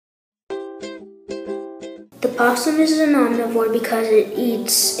The possum is an omnivore because it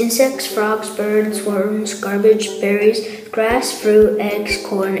eats insects, frogs, birds, worms, garbage, berries, grass, fruit, eggs,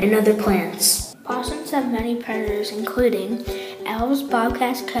 corn, and other plants. Possums have many predators, including owls,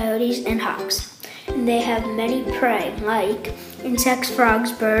 bobcats, coyotes, and hawks. And they have many prey, like insects,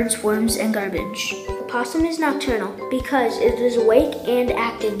 frogs, birds, worms, and garbage. The possum is nocturnal because it is awake and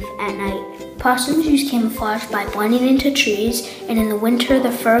active at night. Possums use camouflage by blending into trees, and in the winter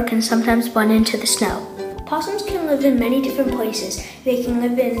the fur can sometimes blend into the snow. Possums can live in many different places. They can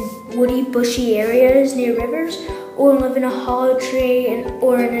live in woody, bushy areas near rivers, or live in a hollow tree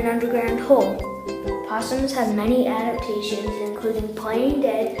or in an underground hole. Possums have many adaptations, including playing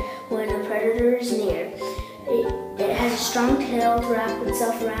dead when a predator is near. It has a strong tail to wrap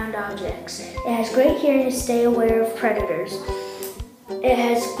itself around objects. It has great hearing to stay aware of predators. It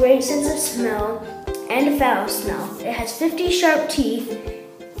has great sense of smell and a foul smell. It has 50 sharp teeth,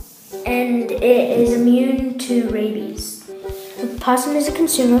 and it is immune to rabies. The possum is a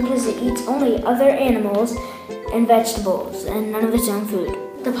consumer because it eats only other animals and vegetables and none of its own food.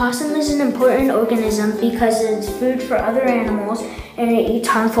 The possum is an important organism because it's food for other animals and it eats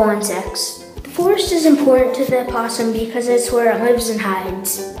harmful insects. The forest is important to the possum because it's where it lives and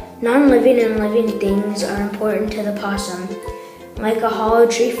hides. Non-living and living things are important to the possum. Like a hollow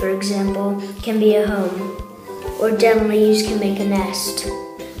tree, for example, can be a home, or dead leaves can make a nest.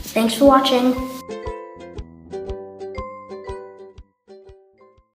 Thanks for watching.